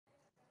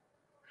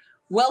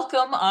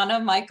Welcome, Anna,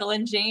 Michael,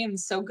 and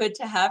James. So good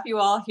to have you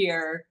all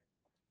here.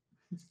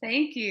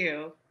 Thank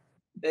you.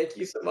 Thank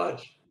you so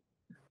much.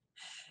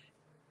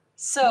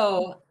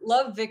 So,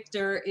 Love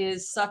Victor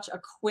is such a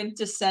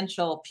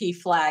quintessential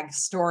PFLAG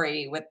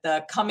story with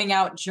the coming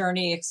out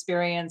journey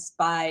experienced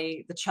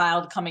by the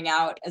child coming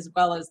out as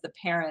well as the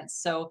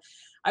parents. So,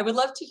 I would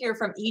love to hear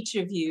from each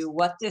of you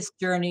what this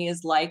journey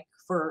is like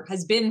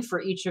has been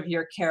for each of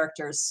your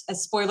characters,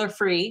 as spoiler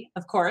free,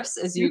 of course,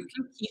 as you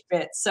can keep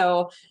it.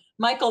 So,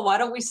 Michael, why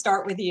don't we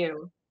start with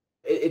you?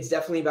 It's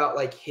definitely about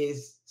like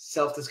his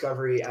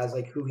self-discovery as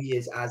like who he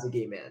is as a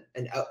gay man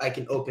and like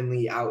an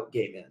openly out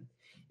gay man.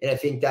 And I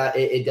think that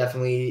it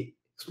definitely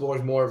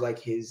explores more of like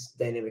his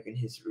dynamic and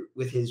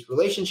with his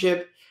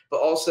relationship, but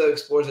also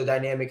explores the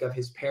dynamic of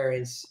his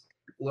parents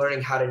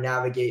learning how to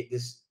navigate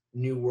this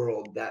new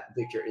world that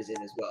Victor is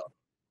in as well.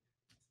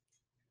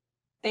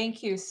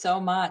 Thank you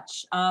so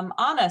much.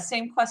 Anna,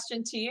 same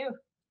question to you.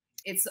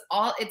 It's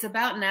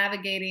about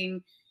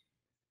navigating,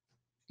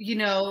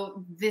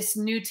 this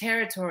new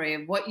territory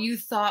of what you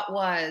thought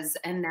was,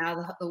 and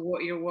now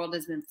your world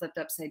has been flipped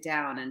upside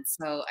down. And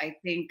so I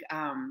think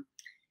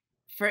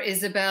for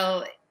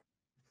Isabel,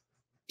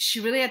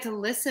 she really had to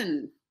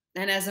listen.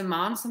 And as a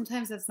mom,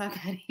 sometimes that's not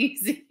that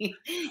easy.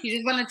 You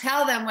just want to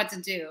tell them what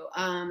to do.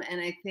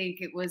 And I think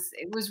it was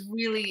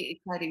really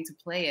exciting to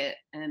play it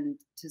and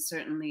to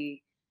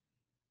certainly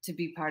to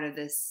be part of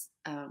this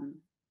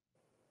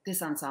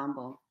this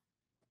ensemble.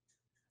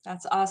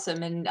 That's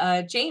awesome. And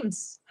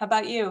James, how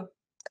about you?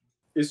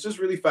 It's just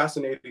really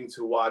fascinating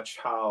to watch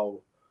how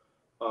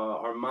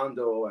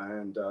Armando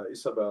and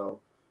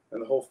Isabel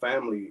and the whole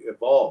family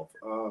evolve.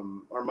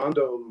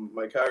 Armando,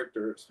 my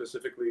character,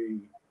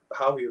 specifically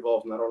how he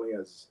evolves not only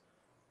as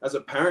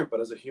a parent,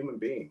 but as a human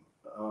being,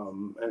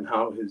 and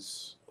how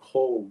his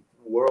whole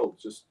world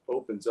just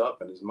opens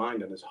up and his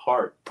mind and his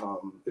heart.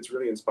 It's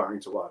really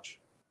inspiring to watch.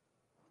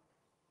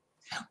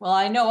 Well,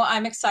 I know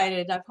I'm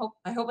excited. I hope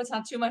it's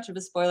not too much of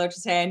a spoiler to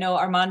say I know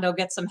Armando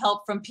gets some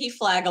help from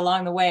PFLAG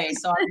along the way.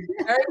 So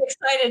I'm very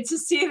excited to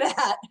see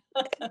that.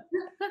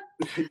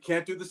 You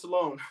can't do this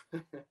alone.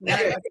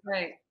 That's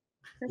right.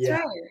 That's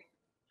right.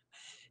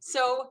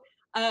 So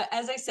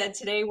as I said,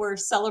 today we're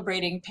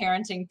celebrating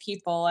parenting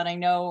people. And I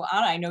know,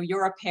 Anna, I know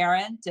you're a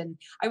parent. And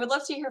I would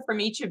love to hear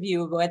from each of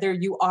you, whether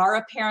you are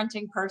a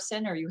parenting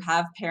person or you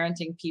have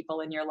parenting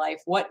people in your life.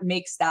 What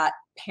makes that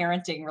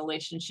parenting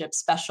relationship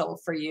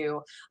special for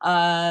you?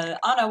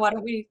 Anna, why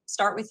don't we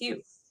start with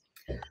you?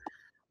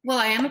 Well,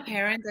 I am a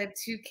parent. I have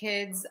 2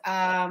 kids.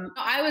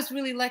 I was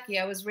really lucky.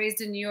 I was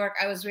raised in New York.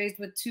 I was raised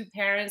with 2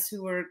 parents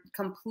who were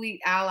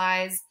complete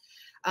allies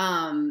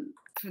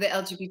for the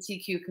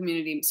LGBTQ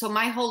community. So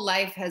my whole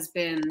life has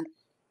been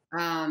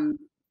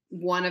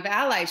one of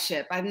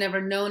allyship. I've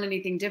never known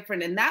anything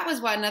different. And that was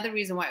another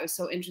reason why it was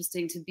so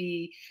interesting to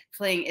be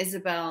playing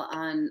Isabel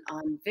on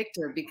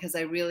Victor, because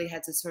I really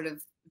had to sort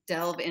of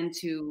delve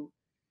into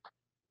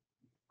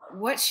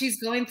what she's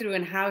going through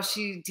and how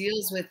she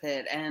deals with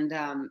it. And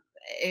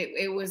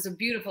it was a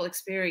beautiful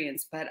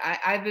experience, but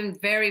I've been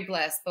very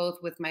blessed both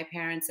with my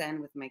parents and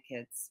with my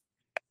kids.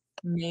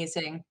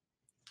 Amazing.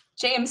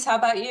 James, how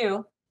about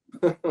you?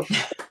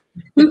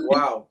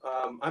 Wow.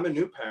 I'm a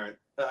new parent.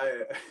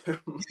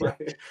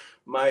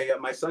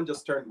 My son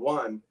just turned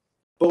 1.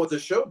 But what the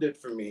show did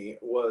for me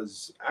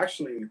was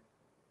actually,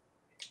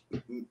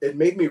 it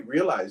made me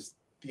realize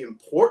the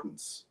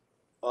importance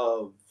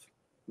of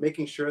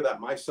making sure that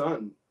my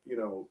son,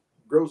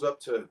 grows up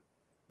to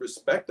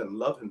respect and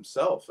love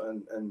himself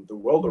and the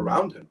world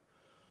around him.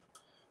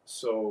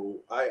 So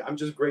I'm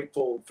just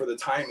grateful for the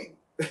timing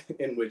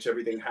in which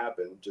everything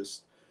happened,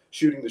 just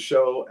shooting the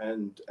show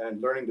and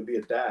learning to be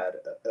a dad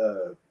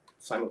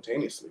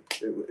simultaneously.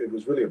 It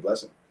was really a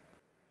blessing.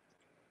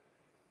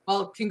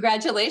 Well,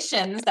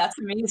 congratulations. That's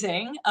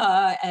amazing.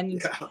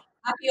 And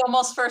happy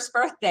almost first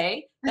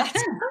birthday.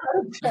 That's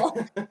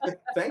incredible.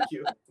 Thank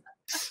you.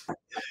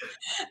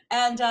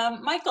 And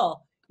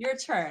Michael, your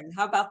turn.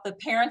 How about the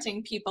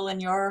parenting people in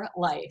your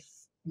life?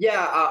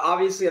 Yeah,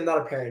 obviously I'm not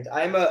a parent.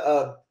 I'm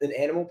an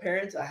animal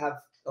parent. I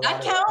have a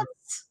that lot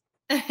counts.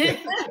 But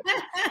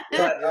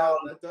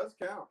that does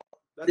count.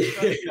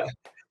 Yeah.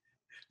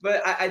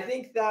 But I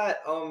think that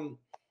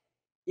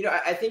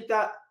I think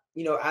that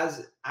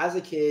as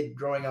a kid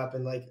growing up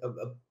and like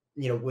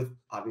with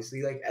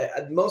obviously like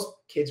most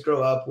kids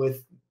grow up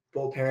with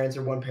both parents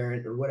or one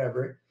parent or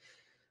whatever.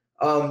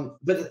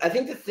 But I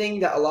think the thing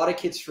that a lot of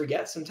kids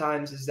forget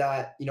sometimes is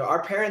that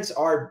our parents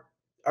are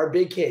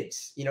big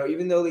kids.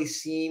 Even though they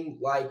seem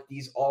like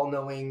these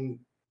all-knowing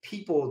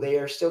people, they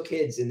are still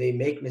kids and they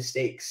make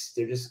mistakes.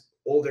 They're just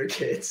older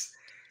kids.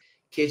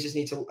 Kids just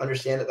need to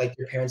understand that like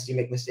their parents do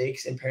make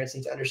mistakes, and parents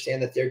need to understand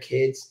that their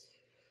kids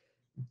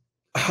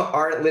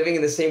aren't living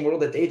in the same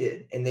world that they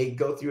did, and they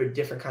go through a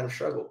different kind of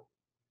struggle.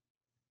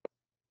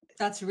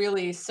 That's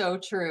really so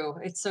true.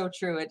 It's so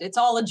true. It's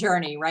all a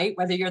journey, right?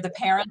 Whether you're the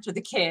parent or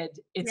the kid,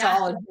 it's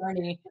all a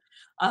journey.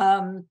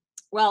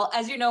 Well,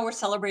 as you know, we're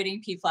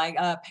celebrating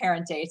PFLAG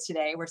Parent Day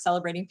today. We're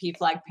celebrating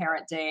PFLAG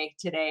Parent Day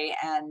today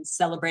and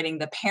celebrating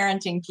the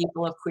parenting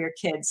people of queer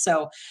kids.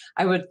 So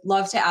I would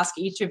love to ask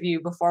each of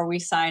you before we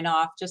sign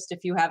off, just if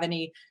you have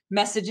any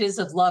messages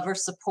of love or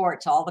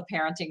support to all the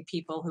parenting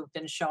people who've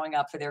been showing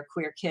up for their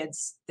queer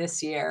kids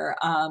this year.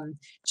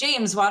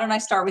 James, why don't I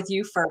start with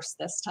you first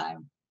this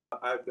time?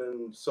 I've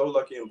been so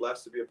lucky and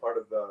blessed to be a part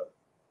of the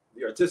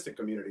artistic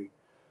community.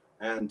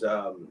 And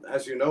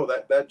as you know,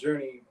 that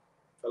journey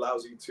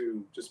allows you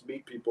to just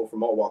meet people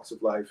from all walks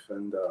of life.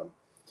 And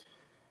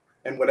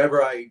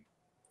whenever I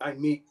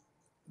meet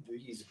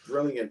these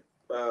brilliant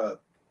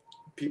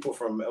people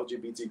from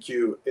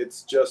LGBTQ,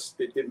 it's just,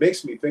 it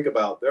makes me think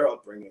about their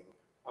upbringing,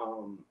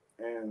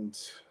 and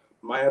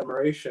my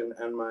admiration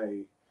and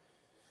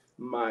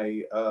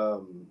my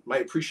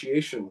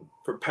appreciation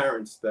for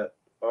parents that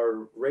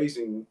are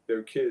raising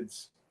their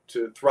kids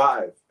to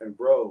thrive and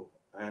grow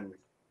and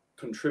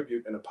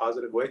contribute in a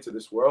positive way to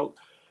this world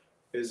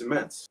is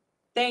immense.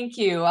 Thank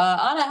you.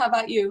 Anna, how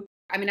about you?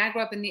 I mean, I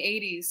grew up in the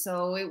 80s,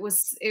 so it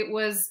was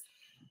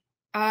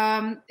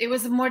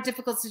a more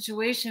difficult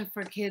situation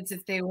for kids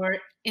if they were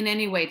in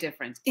any way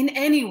different.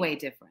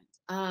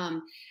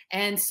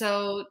 And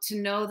so to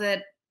know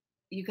that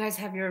you guys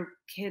have your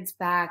kids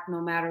back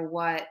no matter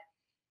what,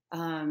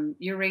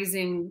 you're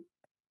raising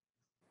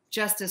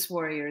justice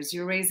warriors,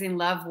 you're raising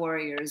love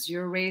warriors,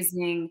 you're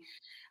raising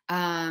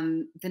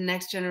the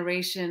next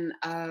generation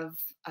of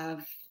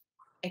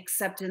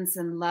acceptance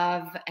and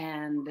love,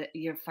 and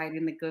you're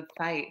fighting the good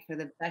fight for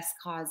the best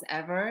cause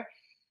ever.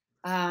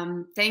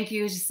 Thank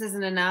you just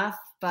isn't enough,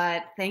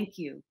 but thank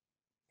you.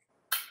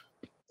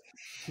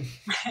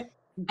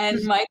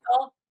 And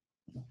Michael?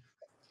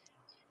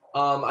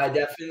 I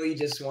definitely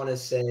just want to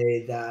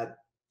say that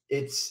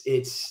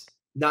it's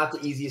not the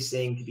easiest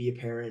thing to be a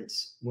parent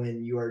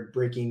when you are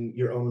breaking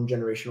your own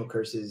generational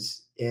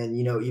curses. And,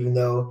 even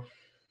though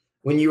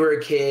when you were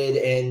a kid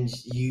and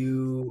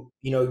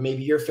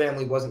maybe your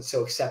family wasn't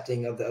so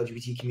accepting of the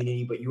LGBT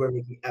community, but you are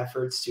making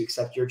efforts to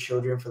accept your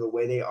children for the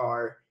way they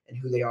are and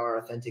who they are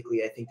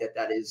authentically, I think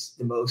that is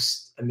the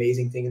most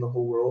amazing thing in the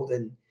whole world.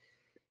 And,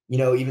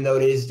 even though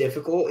it is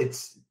difficult,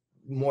 it's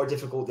more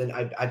difficult than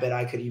I bet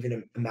I could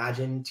even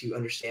imagine to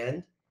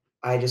understand.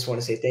 I just want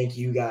to say thank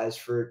you guys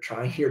for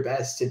trying your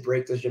best to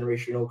break those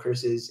generational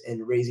curses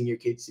and raising your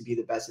kids to be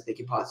the best that they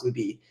can possibly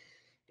be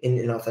in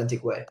an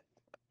authentic way.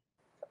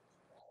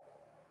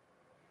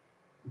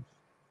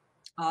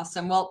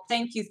 Awesome. Well,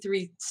 thank you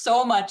three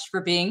so much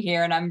for being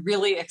here, and I'm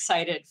really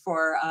excited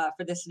for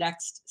this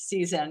next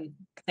season.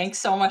 Thanks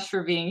so much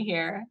for being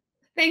here.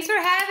 Thanks for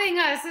having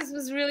us. This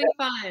was really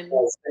fun.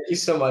 Yes, thank you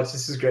so much.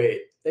 This is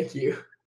great. Thank you.